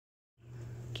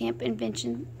Camp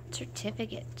Invention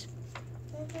certificate.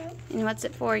 Mm-hmm. And what's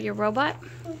it for? Your robot?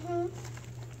 Mm-hmm.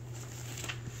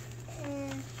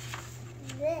 And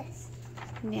this.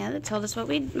 Yeah, that told us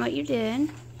what you did.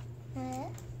 Huh?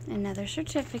 Another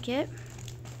certificate.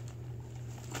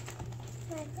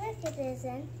 My cricket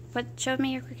isn't. What? Show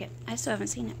me your cricket. I still haven't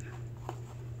seen it.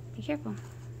 Be careful.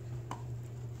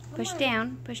 Push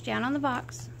down. Push down on the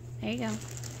box. There you go.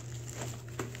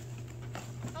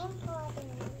 I'm holding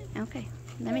it. Okay.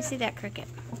 Let me see that cricket.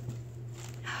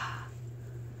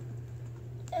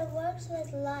 It works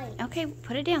with light. Okay,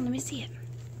 put it down. Let me see it.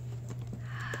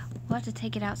 We'll have to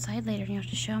take it outside later and you have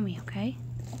to show me, okay?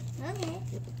 Okay.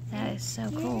 That is so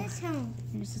cool. This home.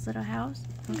 And this is little house?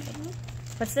 Okay.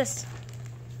 Mm-hmm. What's this?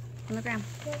 On the ground.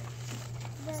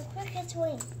 The cricket's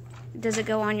wing. Does it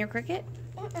go on your cricket?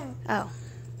 Oh.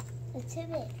 It's too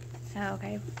big. Oh,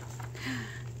 okay.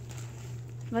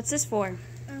 What's this for?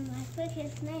 My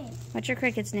cricket's name. What's your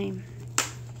cricket's name?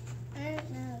 I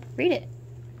don't know. Read it.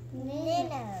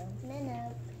 Minnow.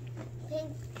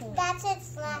 That's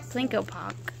its last name. Plinko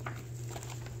Pog.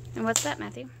 And what's that,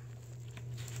 Matthew?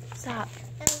 Stop.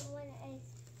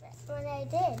 When I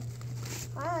did.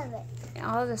 All of it.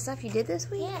 All of the stuff you did this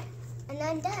week? Yeah. And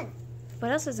I'm done.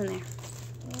 What else is in there?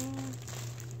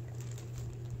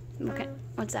 Okay.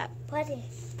 What's that? Putty.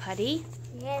 Putty?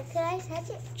 Yeah, could I touch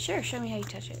it? Sure, show me how you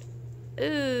touch it.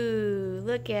 Ooh,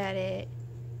 look at it.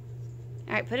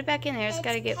 Alright, put it back in there. It's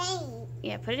gotta get paint.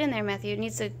 Yeah, put it in there, Matthew. It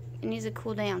needs to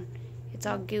cool down. It's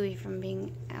all gooey from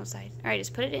being outside. Alright,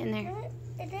 just put it in there.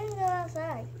 It didn't go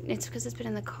outside. It's because it's been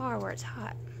in the car where it's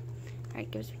hot.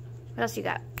 Alright, give us what else you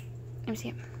got? Let me see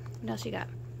it. What else you got?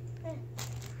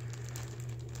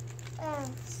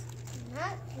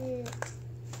 Not good.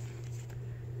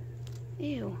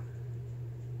 Ew.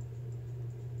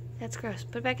 That's gross.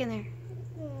 Put it back in there.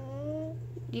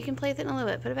 You can play with it in a little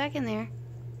bit. Put it back in there.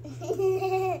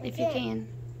 If you can.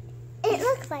 It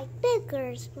looks like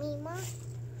boogers, Mima.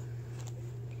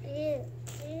 Ew,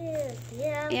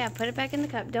 yeah. Yeah, put it back in the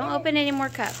cup. Don't open any more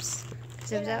cups.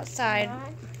 Because it was outside.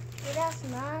 It has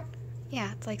snot.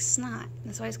 Yeah, it's like snot.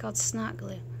 That's why it's called snot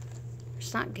glue. Or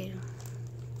snot goo.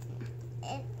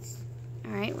 It's...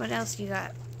 Alright, what else you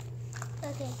got?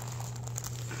 Okay.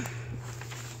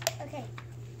 Okay.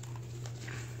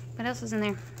 What else is in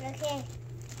there? Okay.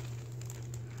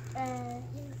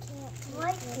 You can't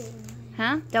what?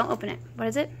 Huh? Don't open it. What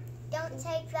is it? Don't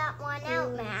take that one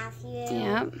out, Matthew.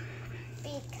 Yep.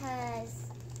 Because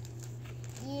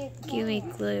you can't. Gooey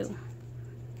glue.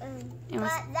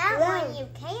 But that one you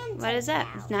can take What is that?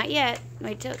 out. Not yet.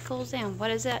 Wait till it cools down.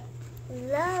 What is that?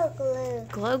 Glow glue.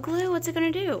 Glow glue? What's it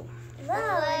going to do?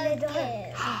 Glow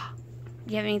glue.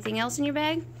 Do you have anything else in your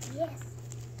bag? Yes.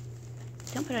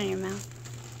 Don't put it on your mouth.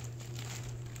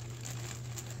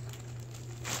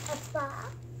 A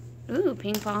ball. Ooh,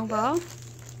 ping pong ball. Hey,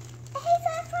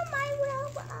 that's for my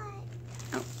robot.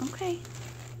 Oh, okay.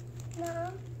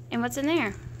 No, And what's in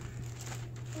there?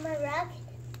 my rocket.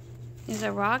 There's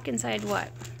a rock inside what?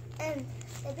 And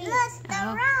the beach. the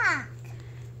rock.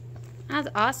 That's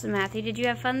awesome, Matthew. Did you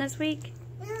have fun this week?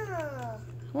 No.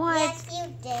 What? Yes, you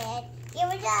did. You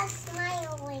were just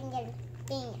smiling and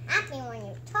being happy when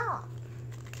you talk.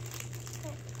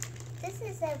 This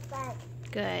is a bug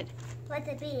Good. with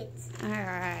the beads. All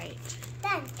right.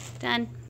 Done. Done.